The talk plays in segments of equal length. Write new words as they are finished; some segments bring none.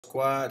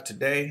Squad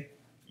today,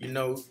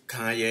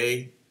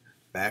 Kanye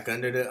back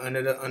under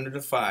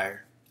the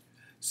fire.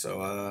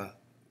 So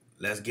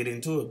let's get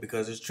into it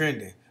because it's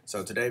trending.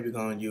 So today we're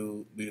gonna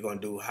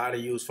do how to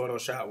use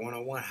Photoshop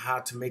 101, how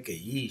to make a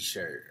Yay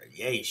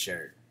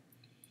shirt.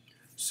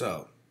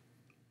 So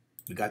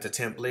we got the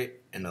template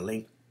and the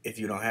link. If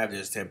you don't have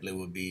this template,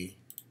 will be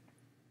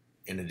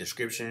in the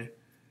description.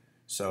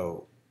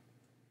 So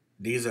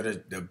these are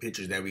the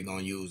pictures that we're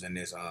gonna use in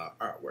this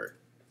artwork.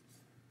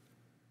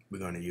 We're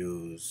gonna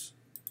use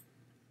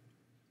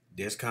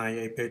this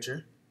Kanye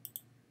picture,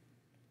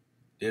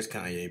 this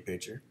Kanye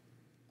picture.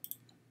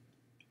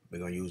 We're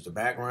gonna use the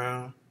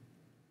background.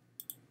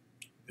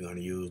 We're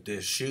gonna use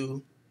this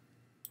shoe,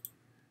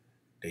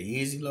 the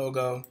Yeezy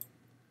logo,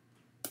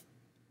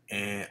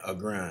 and a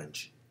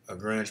grunge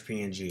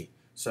PNG.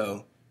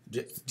 So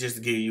just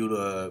to give you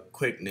the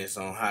quickness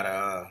on how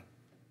to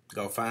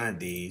go find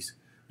these,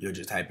 you'll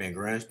just type in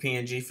grunge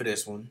PNG for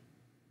this one.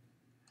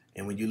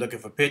 And when you're looking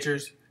for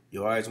pictures,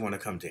 you always want to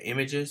come to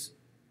images,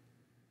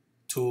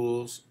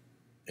 tools,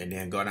 and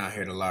then go down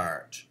here to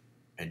large.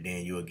 And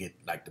then you'll get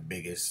like the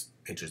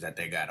biggest pictures that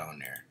they got on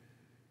there.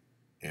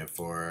 And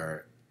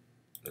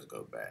let's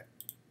go back.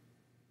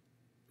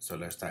 So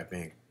let's type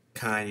in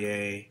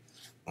Kanye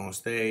on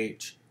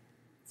stage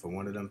for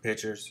one of them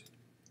pictures.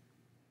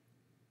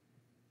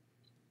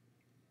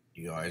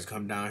 You always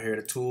come down here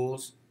to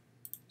tools,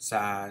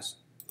 size,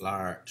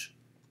 large.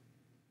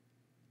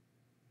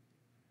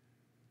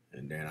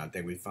 And then I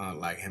think we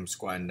found like him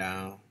squatting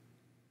down.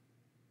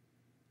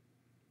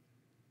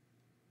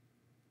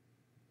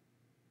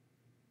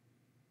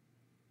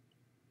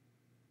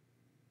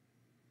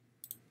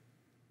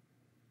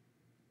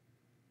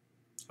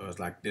 So it's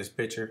like this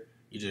picture.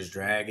 You just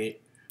drag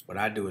it. What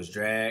I do is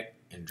drag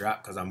and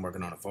drop because I'm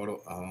working on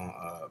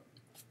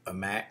a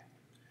Mac.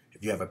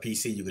 If you have a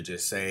PC, you could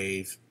just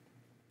save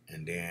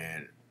and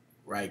then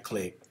right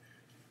click,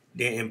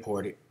 then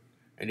import it.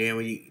 And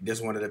then this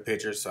one of the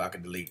pictures, so I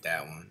can delete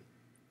that one.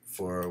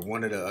 For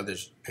one of the other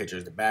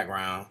pictures, the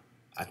background,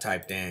 I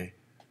typed in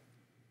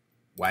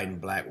white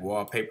and black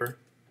wallpaper.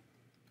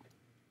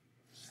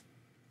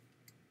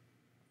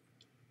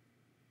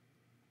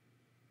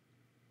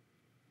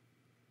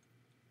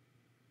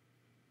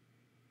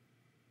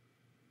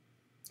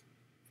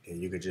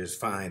 And you could just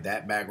find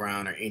that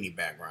background or any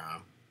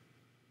background.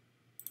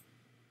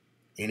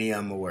 Any of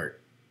them will work.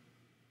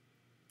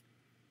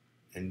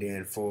 And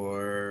then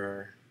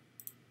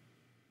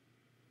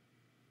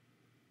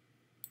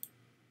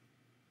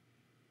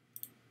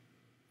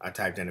I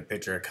typed in a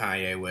picture of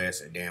Kanye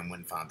West and then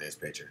went and found this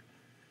picture.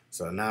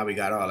 So now we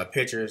got all the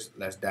pictures.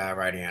 Let's dive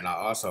right in. I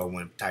also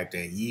typed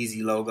in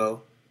Yeezy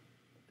logo.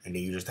 And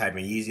then you just type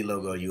in Yeezy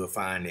logo, you will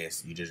find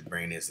this. You just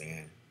bring this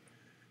in.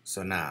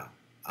 So now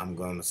I'm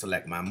going to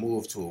select my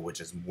move tool, which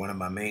is one of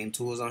my main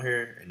tools on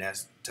here. And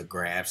that's to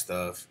grab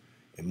stuff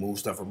and move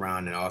stuff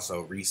around and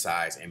also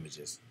resize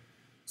images.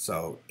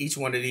 So each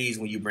one of these,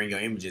 when you bring your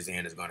images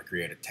in, is going to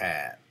create a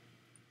tab.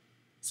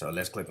 So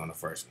let's click on the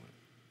first one.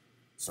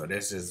 So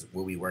this is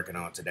what we're working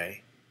on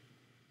today.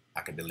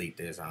 I can delete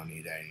this. I don't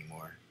need that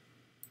anymore.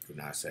 Do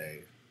not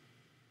save.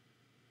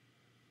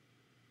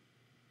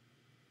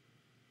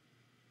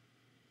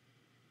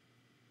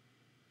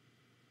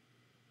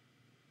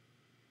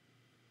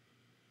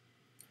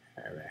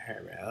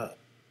 Hurry up.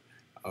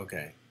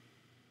 Okay.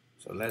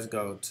 So let's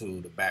go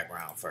to the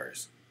background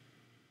first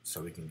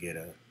so we can get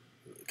a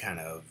kind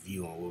of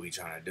view on what we're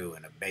trying to do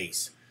in a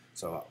base.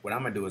 So what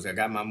I'm going to do is I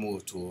got my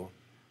move tool.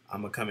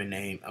 I'm going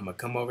to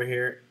come over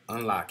here,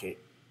 unlock it.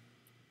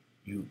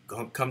 You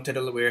come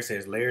to where it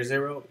says layer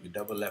 0, you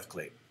double left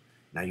click.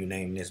 Now you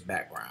name this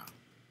background.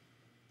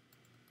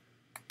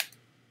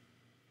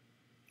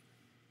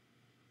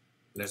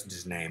 Let's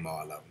just name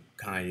all of them.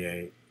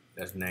 Kanye,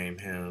 let's name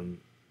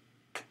him,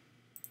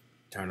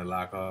 turn the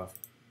lock off.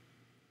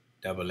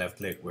 Double left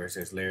click where it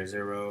says layer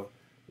 0.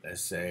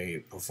 Let's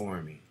say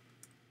performing.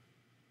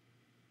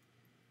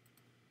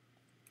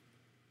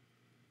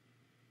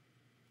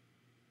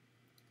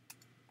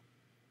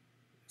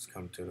 Let's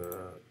come to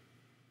the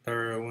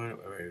third one.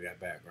 Where we got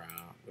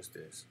background. What's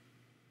this?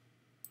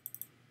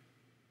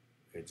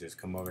 Okay, just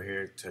come over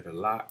here to the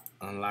lock,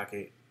 unlock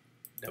it,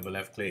 double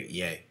left click,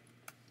 yay.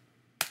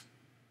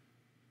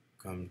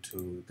 Come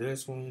to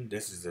this one.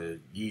 This is a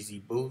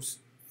Yeezy Boost.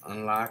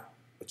 Unlock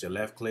with your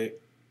left click,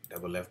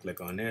 double left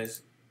click on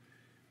this.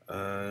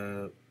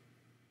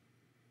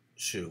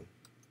 Shoe.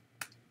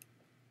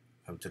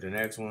 Come to the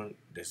next one.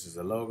 This is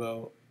the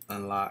logo.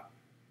 Unlock.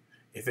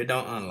 If it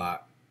don't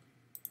unlock,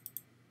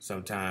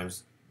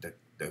 sometimes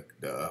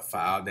the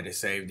file that is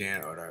saved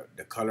in or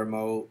the color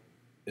mode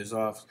is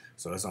off,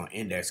 so it's on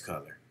index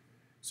color.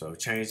 So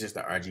change this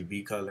to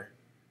RGB color,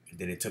 and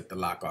then it took the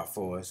lock off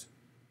for us.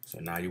 So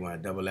now you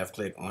want to double left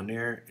click on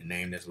there and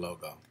name this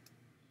logo.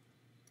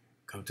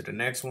 Come to the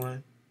next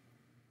one.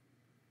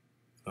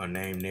 I'll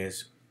name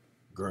this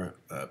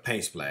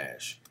Paint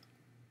Splash.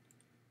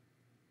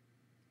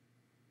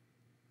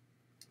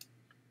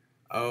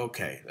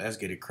 Okay, let's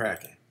get it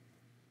cracking.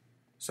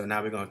 So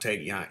now we're going to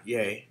take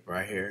Yay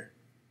right here.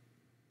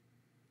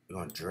 We're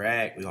gonna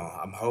drag.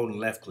 I'm holding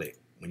left click.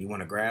 When you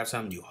want to grab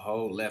something, you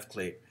hold left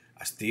click.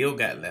 I still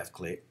got left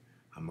click.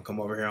 I'm gonna come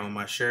over here on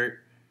my shirt,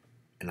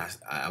 and I'm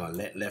gonna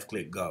let left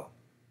click go.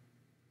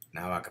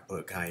 Now I can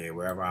put Kanye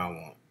wherever I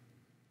want.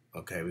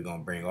 Okay, we're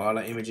gonna bring all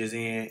the images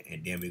in,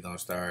 and then we're gonna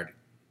start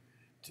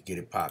to get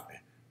it popping.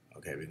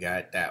 Okay, we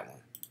got that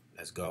one.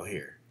 Let's go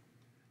here.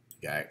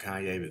 We got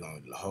Kanye. We're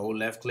gonna hold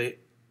left click,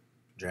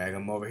 drag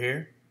him over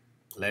here,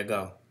 let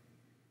go.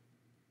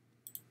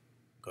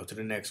 Go to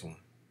the next one.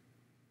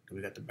 Do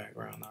we got the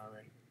background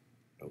already?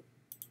 Nope.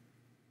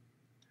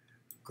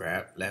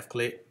 Grab left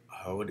click,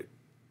 hold it,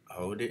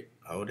 hold it,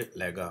 hold it,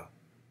 let go.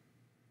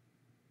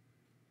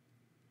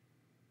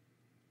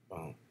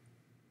 Boom.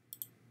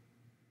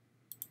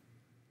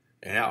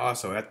 And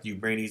also, after you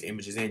bring these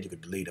images in, you can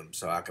delete them.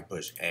 So I can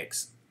push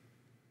X.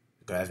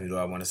 You can ask me, do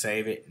I want to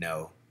save it?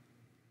 No.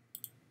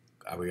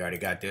 We already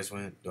got this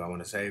one. Do I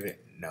want to save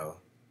it? No.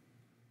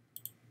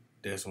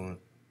 This one.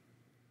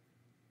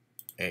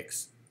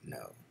 X.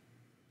 No.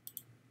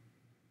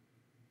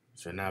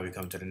 So now we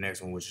come to the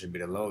next one, which should be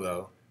the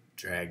logo.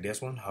 Drag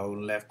this one, hold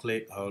left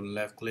click,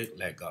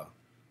 let go.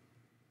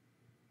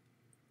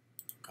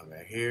 Come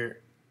back here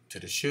to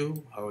the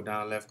shoe, hold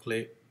down left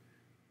click,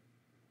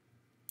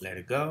 let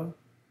it go.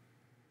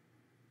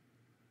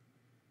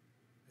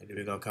 And then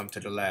we're gonna come to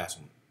the last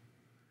one,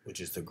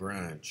 which is the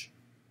grunge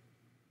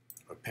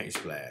or paint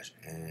splash.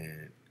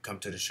 And come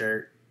to the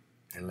shirt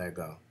and let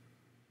go.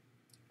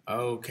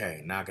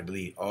 Okay, now I can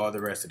delete all the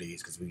rest of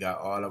these because we got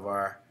all of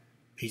our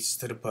pieces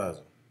to the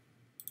puzzle.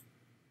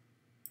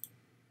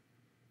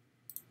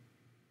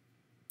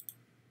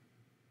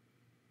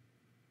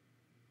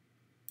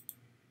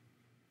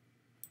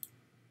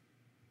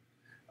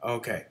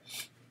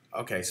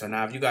 Okay, so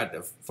now if you got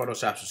the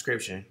Photoshop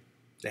subscription,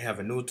 they have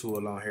a new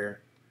tool on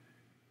here.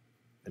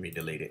 Let me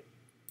delete it.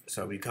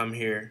 So we come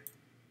here,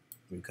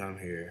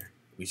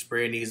 we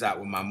spread these out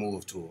with my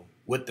move tool,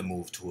 I'm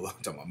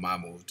talking about my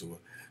move tool.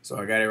 So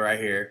I got it right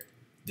here.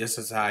 This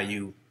is how if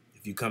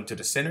you come to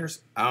the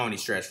centers, I only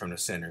stretch from the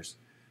centers.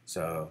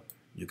 So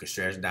you can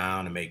stretch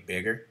down and make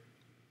bigger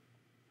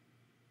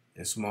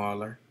and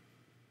smaller.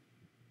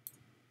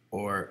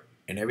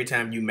 And every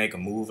time you make a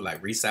move,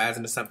 like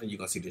resizing or something, you're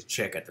gonna see this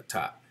check at the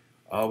top.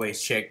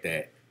 Always check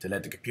that to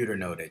let the computer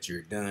know that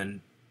you're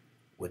done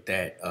with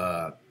that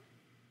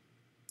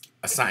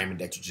assignment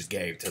that you just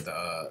gave to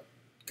the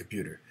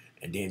computer.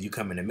 And then you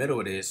come in the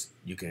middle of this,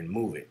 you can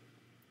move it.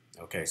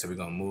 Okay, so we're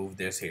gonna move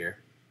this here.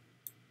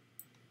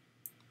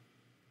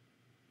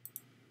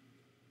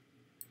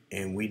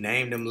 And we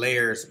named them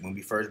layers when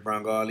we first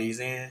brought all these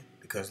in,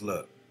 because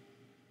look,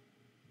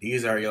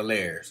 these are your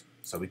layers.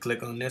 So we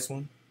click on this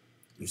one,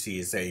 you see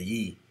it say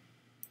Ye.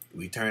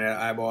 We turn that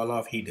eyeball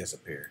off, he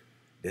disappear.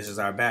 This is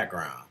our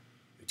background.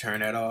 We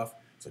turn that off.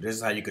 So this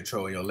is how you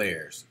control your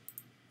layers.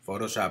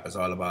 Photoshop is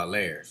all about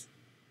layers.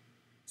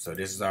 So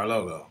this is our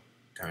logo.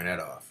 Turn that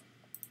off.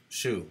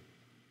 Shoe.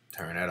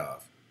 Turn that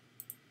off.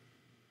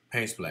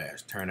 Paint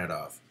splash. Turn that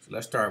off. So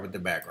let's start with the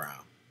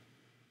background.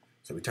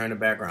 So we turn the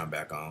background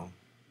back on.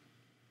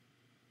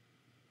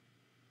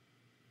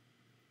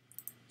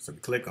 So we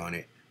click on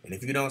it. And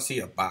if you don't see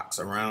a box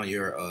around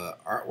your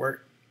artwork,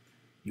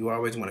 you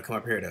always want to come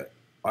up here to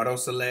auto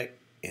select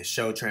and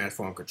show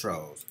transform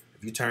controls.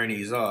 If you turn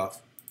these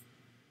off,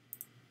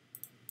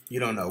 you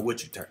don't know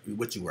what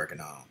you're working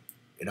on.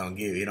 It don't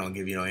give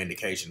you no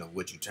indication of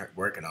what you're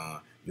working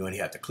on. You only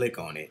have to click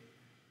on it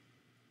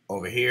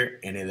over here,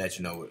 and it lets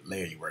you know what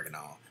layer you're working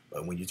on.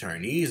 But when you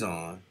turn these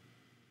on,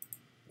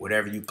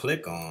 whatever you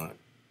click on,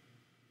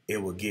 it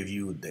will give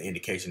you the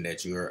indication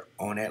that you're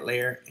on that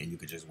layer, and you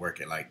can just work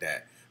it like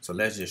that. So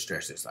let's just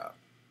stretch this out.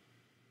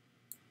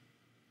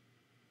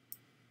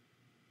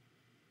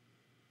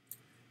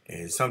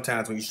 And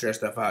sometimes when you stretch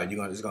stuff out,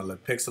 it's gonna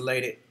look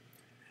pixelated.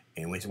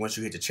 And once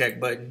you hit the check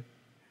button,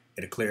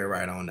 it'll clear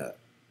right on up.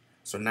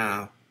 So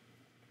now,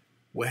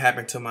 what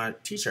happened to my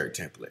t-shirt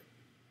template?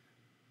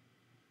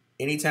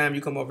 Anytime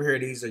you come over here,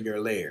 these are your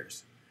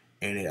layers.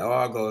 And it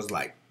all goes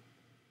like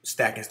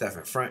stacking stuff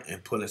in front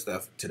and pulling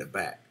stuff to the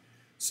back.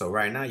 So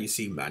right now you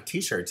see my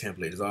t-shirt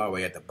template is all the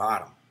way at the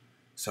bottom.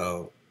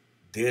 So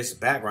this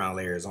background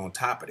layer is on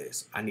top of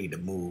this. I need to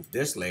move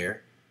this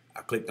layer.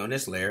 I clicked on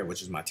this layer,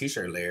 which is my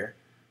t-shirt layer.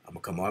 I'm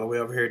gonna come all the way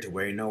over here to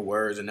where ain't no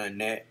words or nothing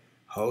that.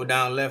 Hold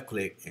down left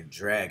click and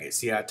drag it.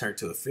 See how I turned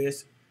to a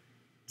fist?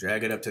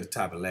 Drag it up to the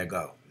top and let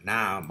go.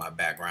 Now my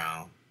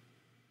background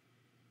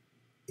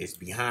is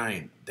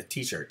behind the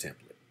t-shirt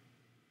template.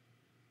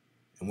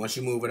 And once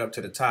you move it up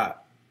to the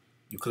top,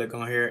 you click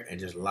on here and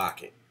just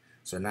lock it.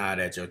 So now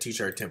that your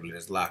t-shirt template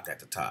is locked at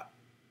the top.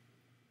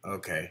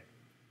 Okay,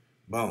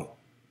 boom.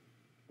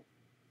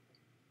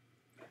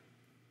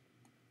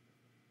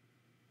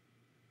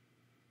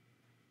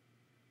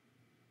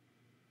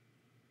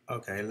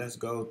 Okay, let's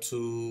go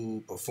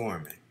to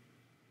performing.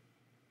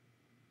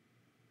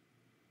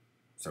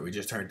 So we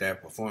just turned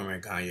that performing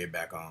Kanye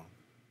back on.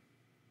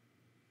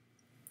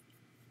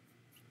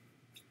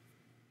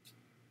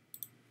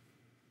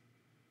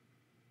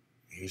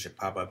 He should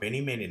pop up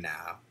any minute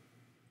now.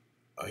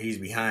 he's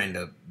behind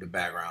the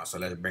background. So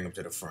let's bring him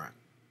to the front.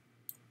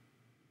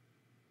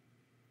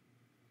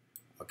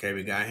 Okay,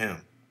 we got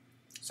him.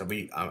 So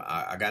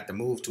I got the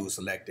move tool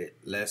selected.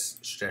 Let's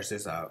stretch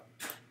this out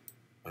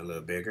a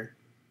little bigger.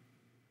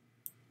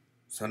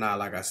 So now,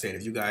 like I said,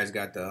 if you guys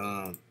got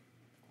the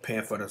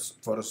paying for the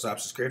Photoshop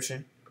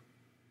subscription,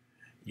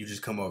 you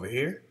just come over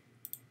here,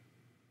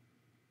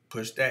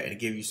 push that, and it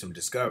gives you some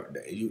discover.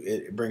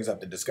 It brings up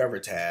the Discover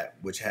tab,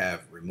 which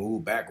have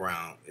remove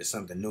background. It's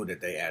something new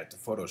that they added to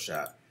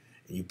Photoshop,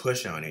 and you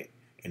push on it,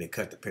 and it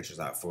cut the pictures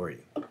out for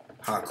you.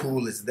 How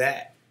cool is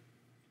that?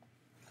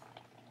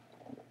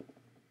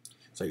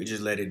 So you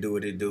just let it do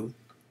what it do.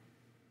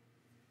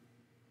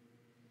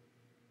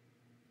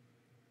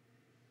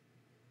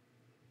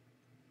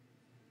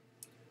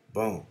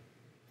 Boom.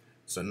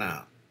 So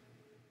now,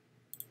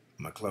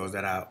 I'm going to close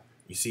that out.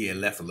 You see it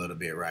left a little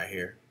bit right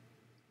here.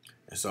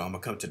 And so I'm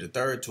going to come to the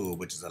third tool,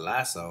 which is a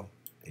lasso,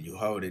 and you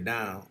hold it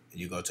down, and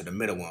you go to the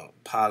middle one,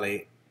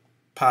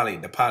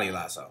 the poly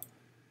lasso.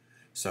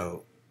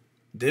 So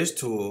this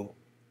tool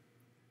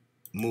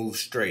moves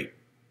straight.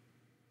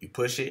 You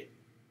push it,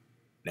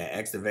 that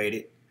activate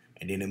it,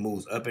 and then it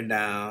moves up and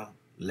down,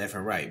 left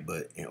and right.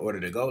 But in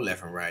order to go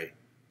left and right,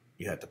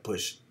 you have to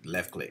push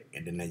left click,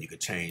 and then you can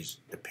change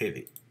the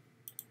pivot.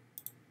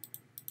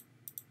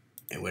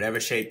 And whatever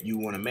shape you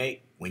want to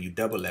make, when you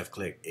double left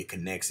click, it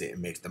connects it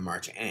and makes the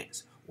marching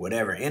ants.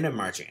 Whatever in the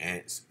marching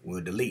ants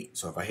will delete.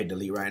 So if I hit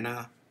delete right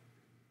now,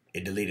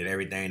 it deleted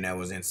everything that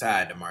was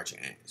inside the marching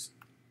ants.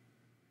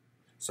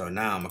 So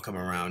now I'm going to come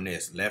around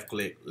this. Left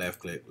click, left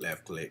click,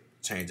 left click.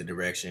 Change the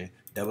direction.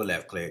 Double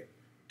left click.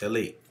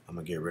 Delete. I'm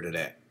going to get rid of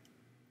that.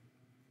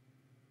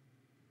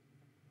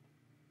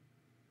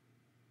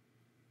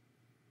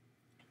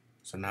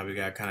 So now we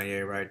got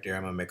Kanye right there.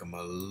 I'm going to make him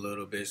a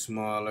little bit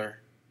smaller.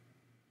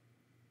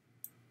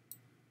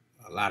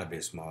 A lot of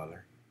bit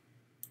smaller.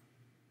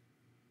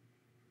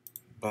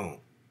 Boom.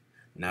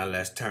 Now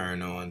let's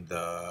turn on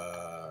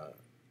the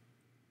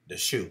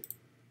shoe.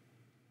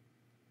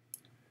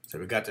 So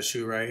we got the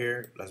shoe right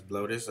here. Let's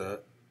blow this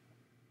up.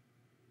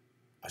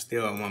 I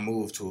still have my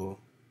move tool.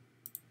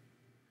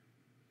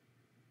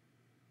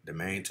 The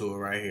main tool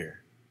right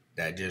here.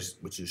 That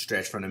just, what you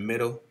stretch from the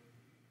middle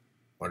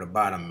or the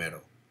bottom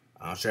middle.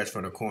 I don't stretch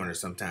from the corner.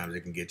 Sometimes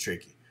it can get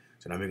tricky.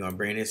 So now we're going to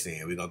bring this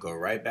in. We're going to go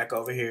right back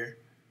over here.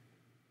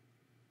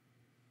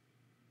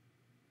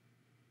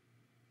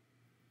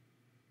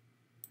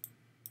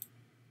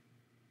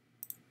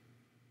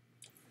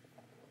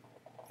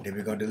 Then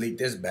we're going to delete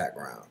this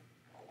background.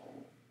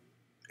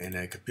 And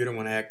the computer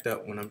want to act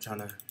up when I'm trying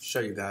to show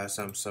you guys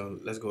something. So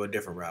let's go a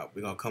different route.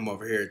 We're going to come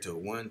over here to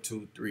 1,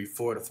 2, 3,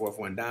 4, the fourth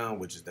one down,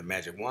 which is the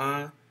magic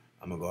wand.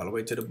 I'm going to go all the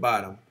way to the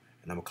bottom,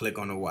 and I'm going to click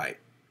on the white.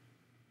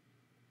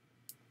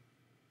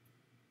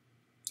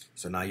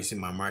 So now you see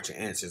my marching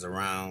ants is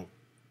around.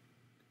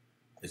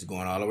 It's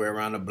going all the way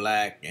around the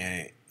black,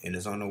 and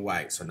it's on the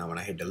white. So now when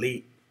I hit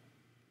delete,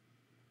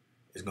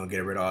 it's going to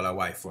get rid of all that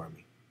white for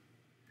me.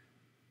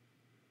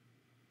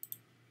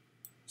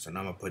 So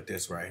now I'm going to put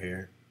this right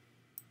here.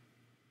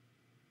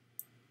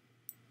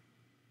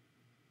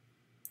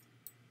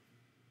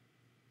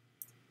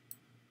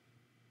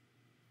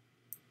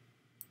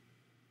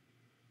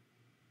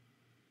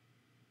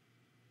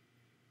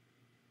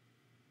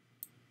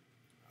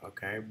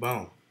 Okay,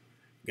 boom.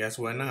 Guess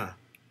what now?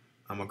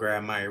 I'm going to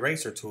grab my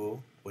eraser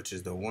tool, which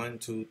is the 1,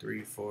 2,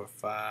 3, 4,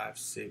 5,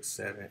 6,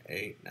 7,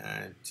 8,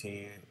 9,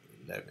 10,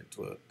 11,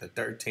 12, the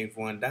 13th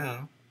one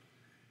down.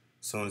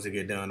 As soon as it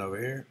get done over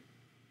here.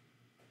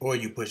 Or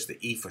you push the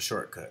E for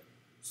shortcut.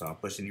 So I'm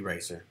pushing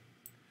eraser.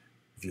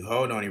 If you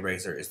hold on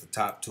eraser, it's the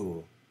top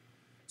tool.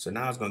 So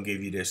now it's going to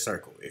give you this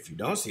circle. If you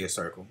don't see a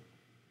circle,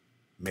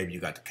 maybe you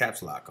got the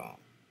caps lock on.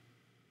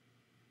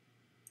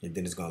 And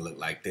then it's going to look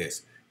like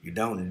this. You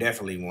don't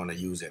definitely want to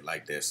use it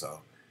like this.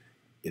 So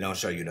it don't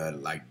show you the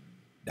like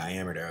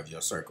diameter of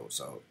your circle.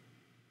 So,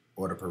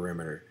 or the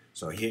perimeter.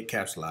 So hit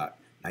caps lock.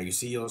 Now you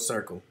see your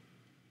circle.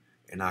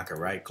 And I can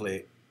right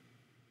click.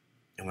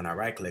 And when I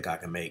right click, I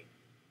can make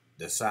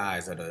the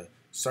size of the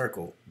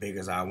circle big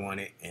as I want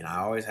it, and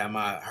I always have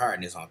my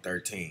hardness on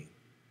 13.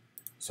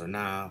 So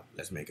now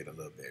let's make it a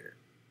little bigger.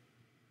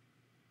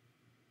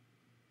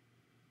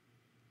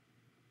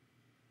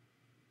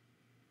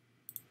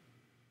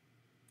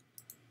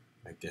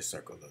 Make this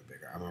circle a little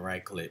bigger. I'm gonna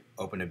right click,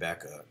 open it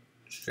back up,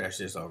 stretch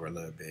this over a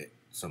little bit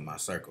so my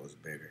circle is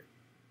bigger.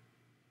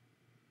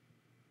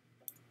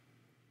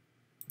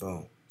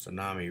 Boom. So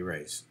now I'm gonna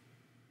erase.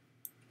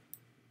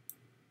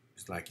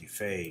 It's like you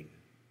fade.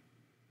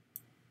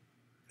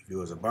 If you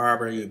was a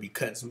barber, you'd be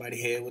cutting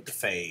somebody's head with the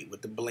fade,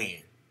 with the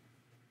blend.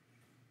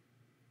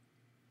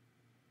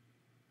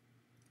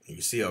 And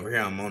you see over here,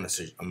 I'm on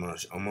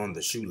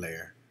the shoe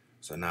layer.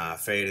 So now I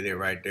faded it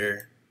right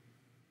there.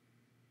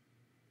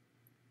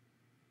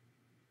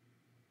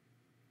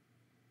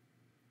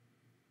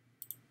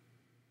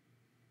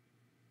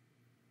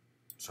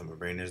 So I'm gonna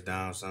bring this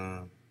down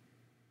some.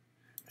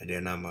 And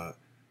then I'm gonna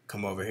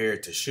come over here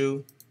to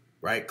shoe,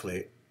 right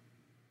click,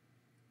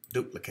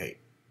 duplicate.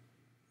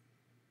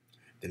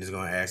 Then it's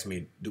gonna ask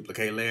me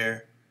duplicate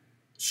layer,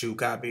 shoe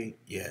copy,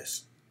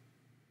 yes.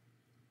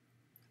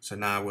 So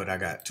now what I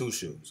got, two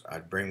shoes. I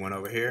bring one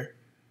over here,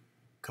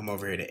 come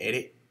over here to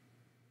edit,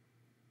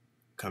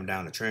 come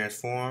down to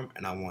transform,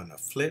 and I want to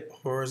flip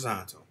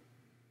horizontal.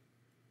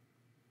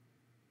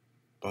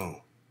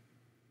 Boom.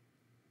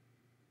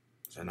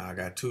 So now I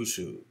got two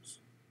shoes,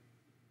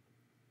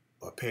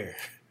 or pair.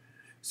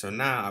 So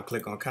now I'll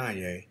click on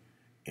Kanye,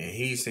 and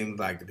he seems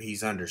like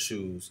he's under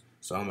shoes,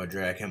 so I'm gonna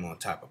drag him on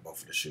top of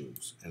both of the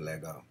shoes and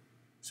let go.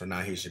 So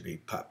now he should be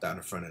popped out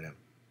in front of them.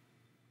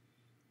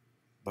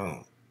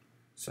 Boom.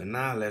 So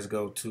now let's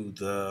go to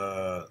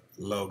the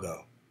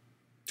logo.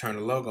 Turn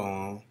the logo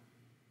on.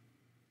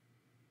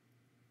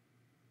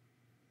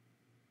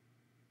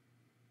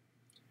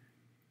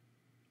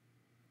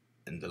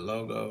 And the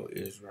logo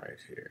is right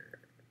here.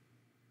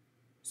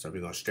 So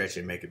we're gonna stretch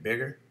it, make it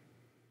bigger.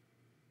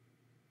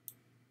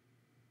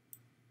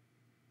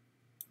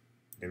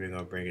 Then we're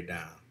gonna bring it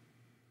down.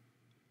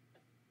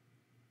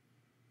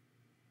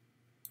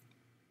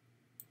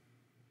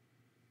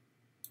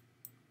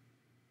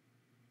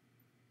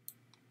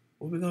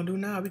 What we gonna do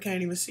now? We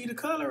can't even see the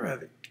color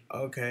of it.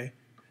 Okay.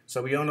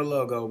 So we on the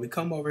logo. We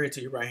come over here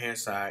to your right hand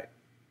side.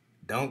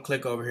 Don't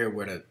click over here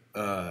where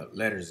the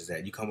letters is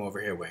at. You come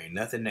over here where ain't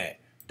nothing at.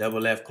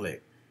 Double left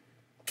click.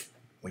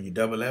 When you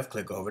double left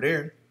click over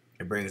there,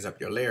 it brings up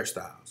your layer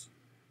styles.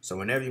 So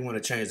whenever you want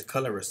to change the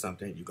color of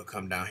something, you can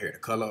come down here to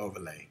color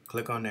overlay.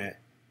 Click on that.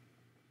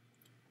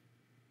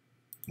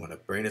 Want to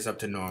bring this up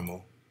to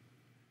normal.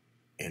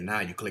 And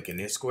now you click in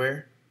this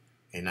square.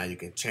 And now you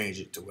can change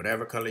it to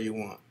whatever color you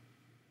want.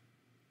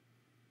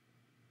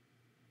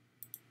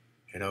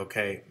 Hit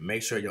OK.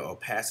 Make sure your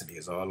opacity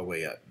is all the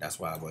way up. That's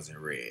why it wasn't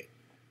red.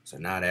 So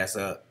now that's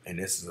up. And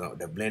this is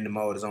the blending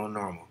mode is on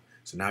normal.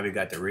 So now we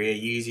got the red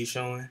Yeezy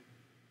showing.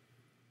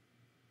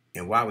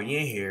 And while we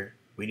in here,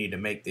 we need to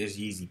make this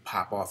Yeezy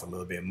pop off a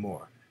little bit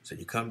more. So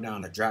you come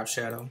down to drop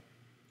shadow,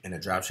 and the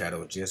drop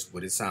shadow is just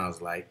what it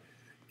sounds like.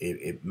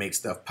 It makes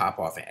stuff pop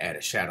off and add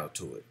a shadow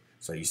to it.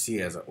 So you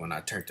see as when I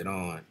turned it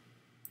on,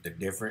 the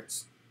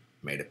difference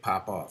made it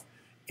pop off.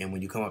 And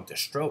when you come up to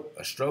stroke,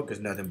 a stroke is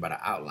nothing but an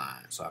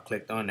outline. So I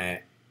clicked on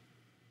that,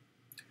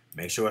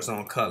 make sure it's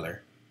on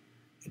color,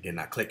 and then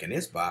I click in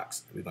this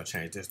box, and we're gonna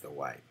change this to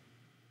white.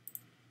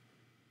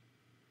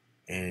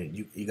 And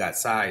you got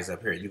size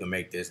up here. You can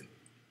make this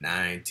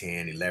 9,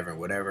 10, 11,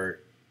 whatever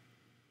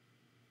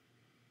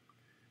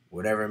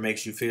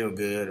makes you feel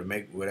good or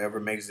whatever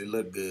makes it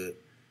look good.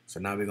 So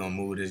now we're going to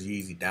move this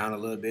Yeezy down a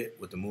little bit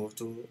with the move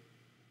tool.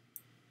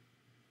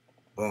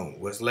 Boom.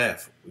 What's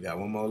left? We got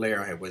one more layer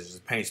on here, which is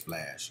paint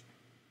splash.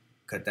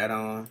 Cut that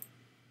on. I'm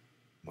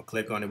going to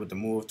click on it with the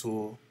move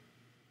tool.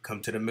 Come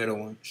to the middle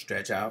one.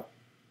 Stretch out.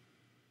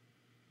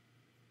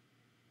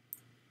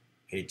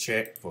 Hit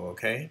check for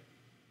OK.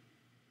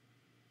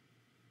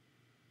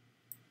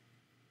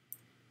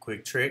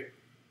 Quick trick,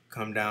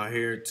 come down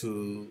here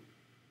to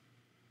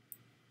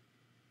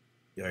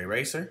your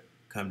eraser,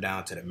 come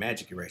down to the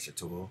magic eraser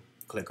tool,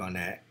 click on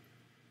that,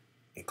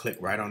 and click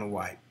right on the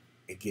white.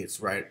 It gets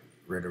rid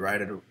of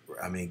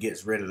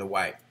the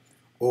white.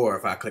 Or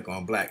if I click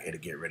on black, it'll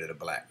get rid of the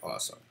black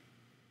also.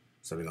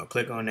 So we're gonna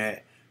click on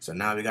that. So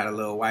now we got a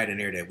little white in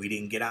there that we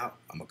didn't get out.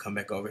 I'm gonna come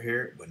back over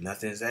here where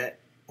nothing's at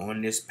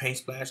on this paint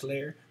splash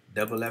layer,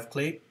 double left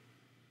click,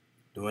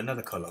 do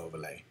another color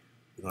overlay.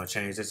 We're gonna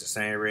change this to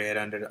same red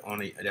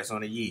that's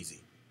on the Yeezy.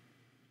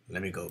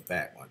 Let me go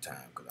back one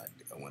time because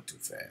I went too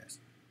fast.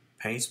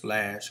 Paint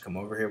splash, come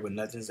over here where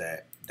nothing's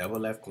at, double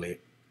left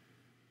click,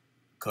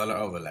 color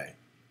overlay.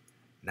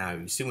 Now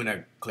you see when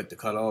I click the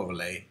color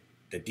overlay,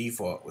 the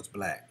default was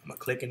black. I'm gonna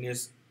click in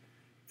this,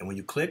 and when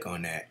you click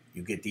on that,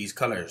 you get these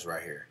colors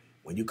right here.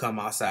 When you come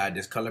outside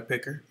this color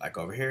picker, like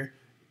over here,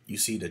 you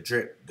see the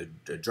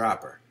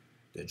dropper.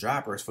 The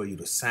dropper is for you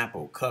to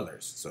sample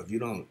colors. So if you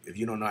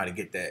don't know how to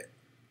get that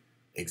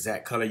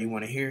exact color you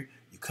want to hear,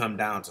 you come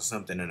down to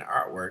something in the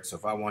artwork. So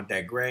if I want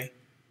that gray,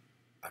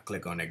 I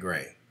click on that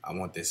gray. I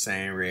want this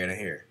same red in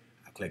here.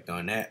 I clicked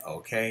on that.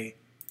 Okay.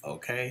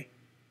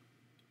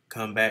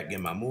 Come back,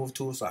 get my move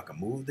tool so I can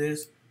move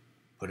this,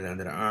 put it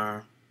under the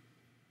arm.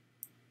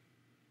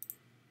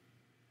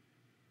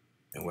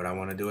 And what I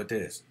want to do with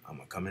this, I'm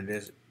gonna come in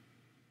this,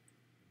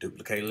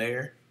 duplicate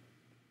layer,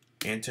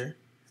 enter.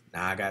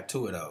 Now I got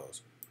two of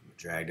those. I'm gonna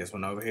drag this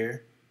one over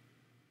here,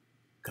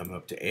 come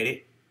up to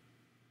edit,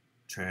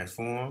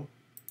 transform,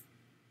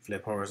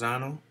 flip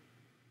horizontal,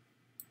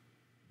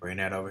 bring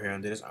that over here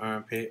under this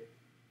armpit.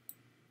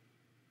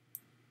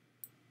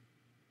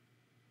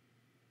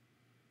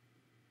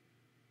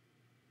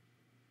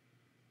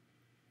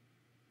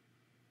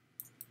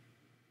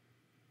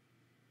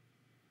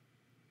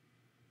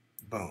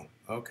 Boom.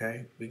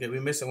 Okay, we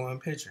missing one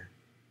picture.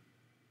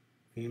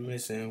 We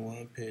missing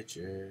one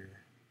picture.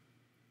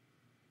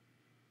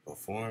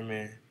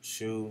 Performing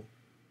shoe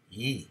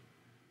Yee.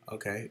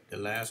 Okay, the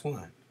last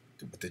one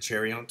with the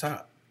cherry on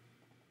top.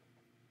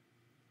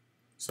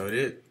 So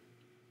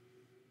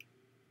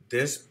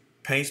this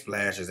paint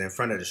splash is in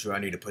front of the shoe. I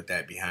need to put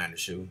that behind the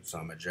shoe. So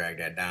I'm gonna drag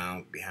that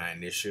down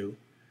behind this shoe.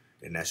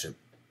 Then that should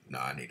No,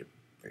 I need to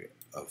bring it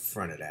up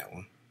front of that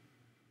one.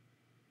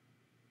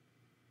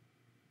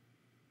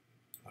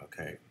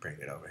 Okay, bring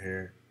it over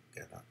here.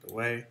 Get it out the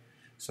way.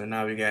 So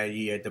now we got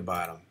Ye at the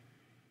bottom.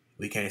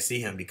 We can't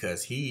see him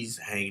because he's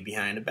hanging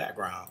behind the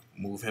background.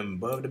 Move him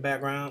above the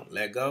background.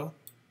 Let go.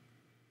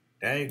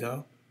 There you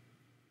go.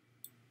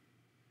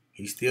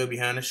 He's still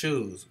behind the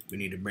shoes. We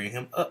need to bring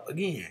him up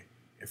again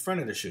in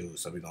front of the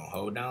shoes. So we're going to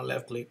hold down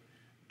left click,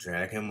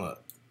 drag him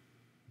up.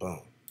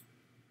 Boom.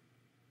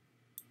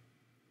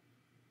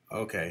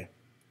 Okay.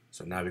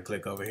 So now we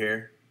click over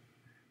here,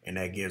 and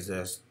that gives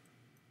us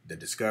the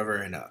discover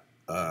and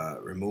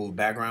remove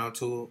background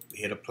tool. We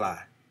hit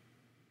apply.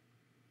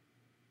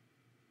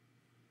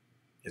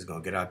 It's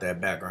going to get out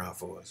that background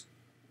for us.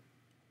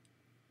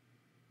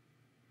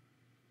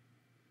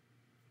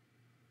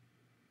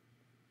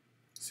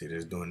 See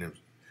this doing them.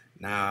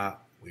 Now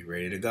we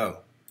ready to go.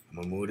 I'm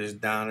going to move this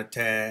down a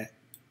tad.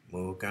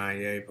 Move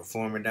Kanye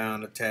performer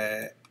down a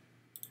tad.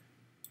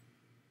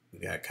 We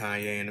got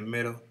Kanye in the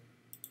middle.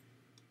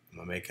 I'm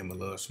going to make him a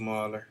little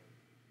smaller.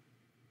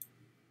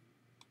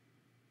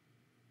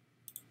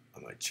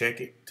 I'm going to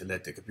check it to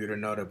let the computer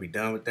know that we're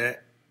done with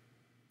that.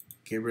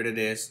 Get rid of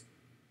this.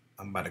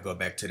 I'm about to go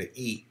back to the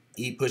E.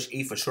 Push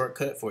E for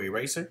shortcut for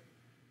eraser.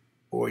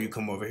 Or you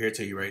come over here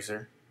to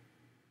eraser.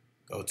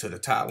 Go to the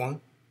top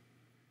one.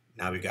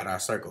 Now we got our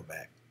circle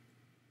back.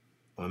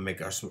 I'm going to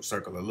make our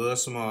circle a little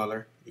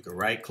smaller. You can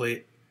right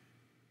click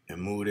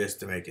and move this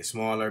to make it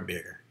smaller,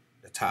 bigger.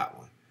 The top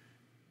one.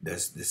 The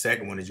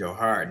second one is your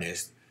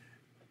hardness.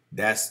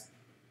 That's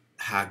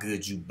how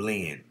good you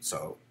blend.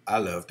 So I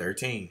love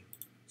 13.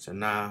 So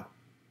now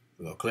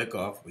we're going to click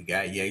off. We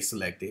got Ye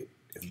selected.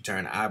 If you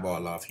turn the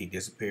eyeball off, he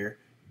disappear.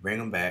 Bring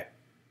him back.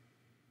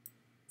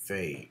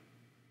 Fade.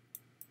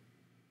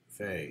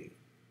 Fade.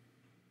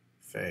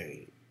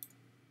 Fade.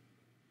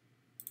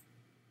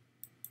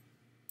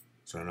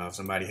 So now if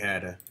somebody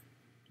had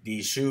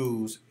these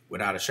shoes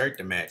without a shirt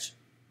to match,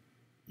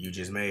 you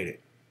just made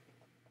it.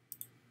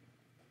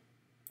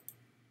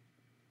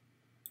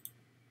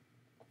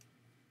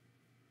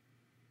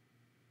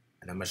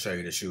 And I'm going to show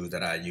you the shoes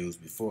that I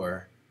used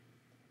before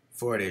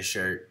for this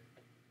shirt.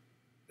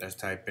 Let's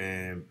type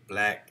in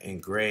black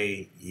and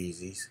gray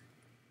Yeezys.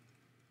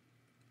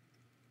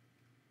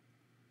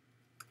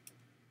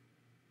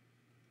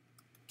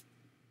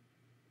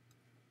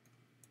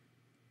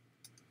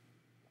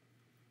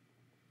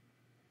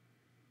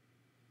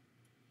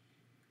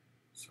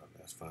 So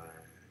that's fine.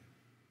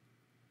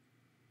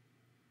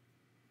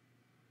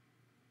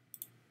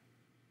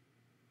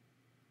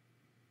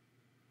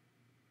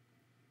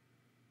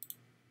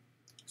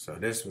 So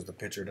this was the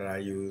picture that I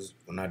used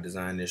when I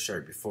designed this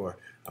shirt before.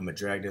 I'm going to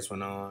drag this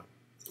one on,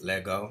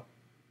 let go.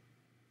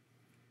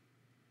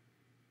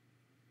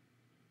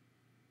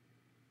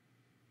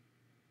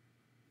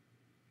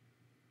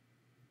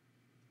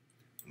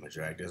 I'm going to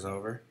drag this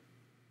over.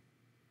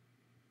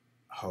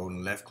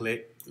 Holding left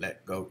click,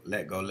 let go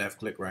left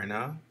click right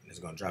now. And it's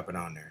going to drop it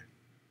on there.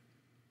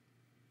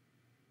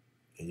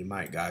 And you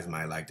guys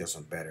might like this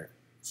one better.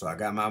 So I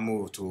got my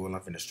move tool. I'm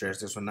going to stretch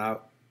this one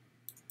out.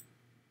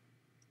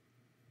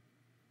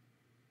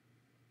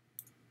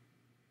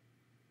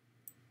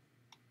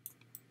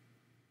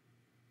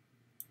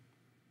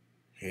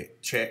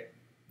 Hit check,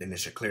 then it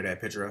should clear that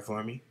picture up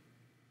for me.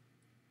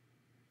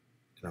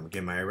 Then I'm gonna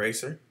get my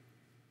eraser.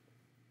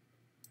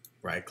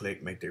 Right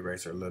click, make the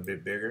eraser a little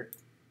bit bigger.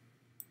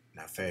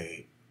 Now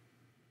fade.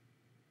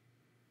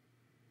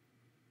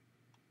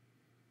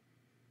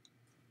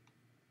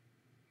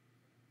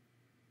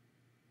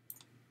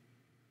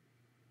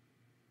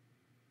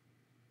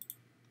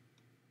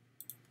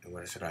 And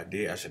what I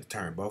did, I should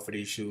turn both of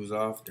these shoes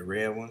off. The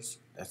red ones,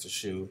 that's a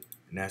shoe,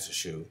 and that's a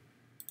shoe.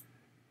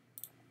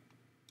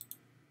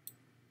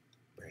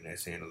 Bring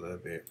this in a little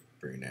bit,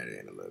 bring that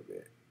in a little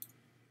bit.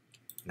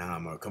 Now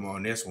I'm gonna come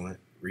on this one,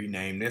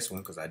 rename this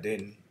one because I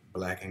didn't.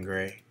 Black and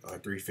gray or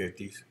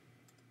 350s.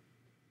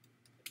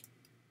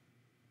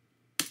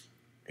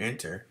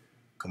 Enter.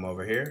 Come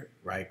over here,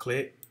 right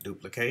click,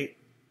 duplicate.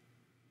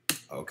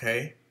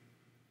 Okay.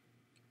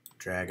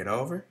 Drag it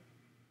over.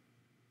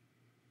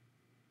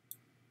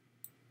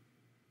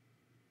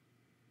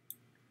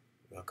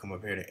 I'll come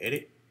up here to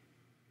edit,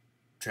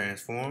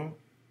 transform,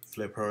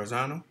 flip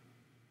horizontal.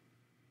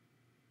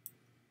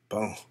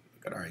 Boom.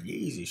 Look at our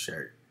Yeezy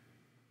shirt.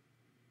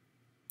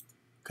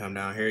 Come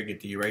down here, get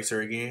the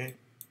eraser again.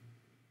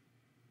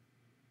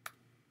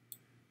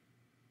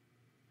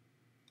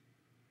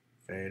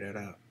 Fade that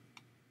out.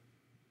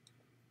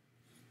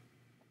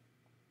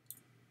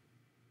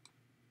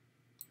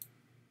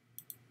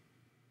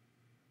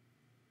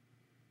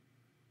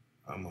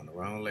 I'm on the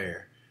wrong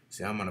layer.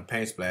 See, I'm on a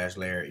paint splash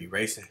layer,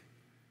 erasing.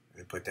 Let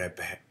me put that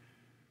back.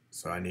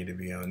 So I need to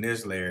be on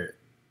this layer,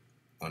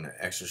 on the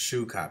extra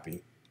shoe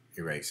copy,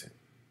 erasing.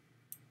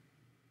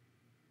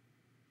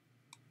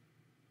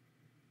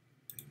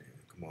 And then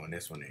come on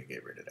this one and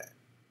get rid of that.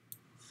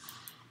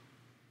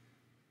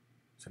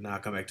 So now I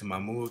come back to my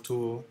move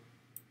tool.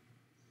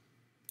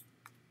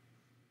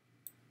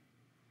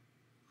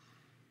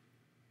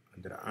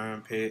 Under the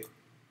armpit.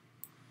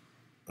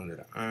 under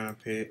the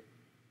armpit.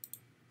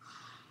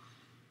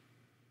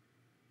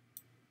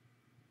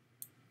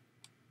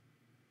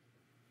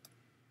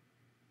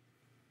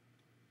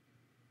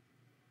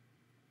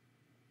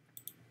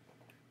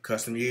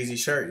 Custom Yeezy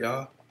shirt,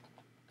 y'all.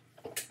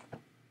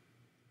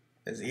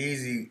 It's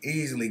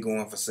easily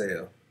going for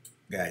sale.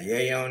 Got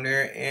Ye on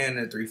there and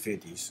the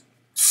 350s.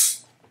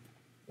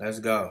 Let's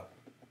go.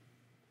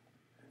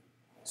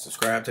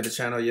 Subscribe to the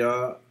channel,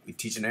 y'all. We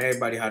teaching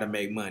everybody how to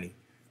make money.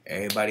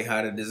 Everybody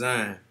how to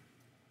design.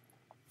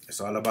 It's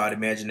all about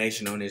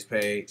imagination on this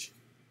page.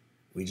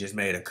 We just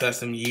made a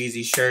custom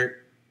Yeezy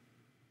shirt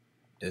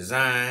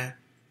design.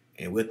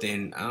 And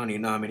within, I don't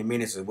even know how many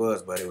minutes it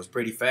was, but it was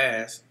pretty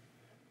fast.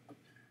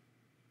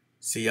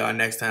 See y'all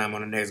next time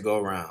on the next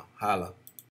go round. Holla.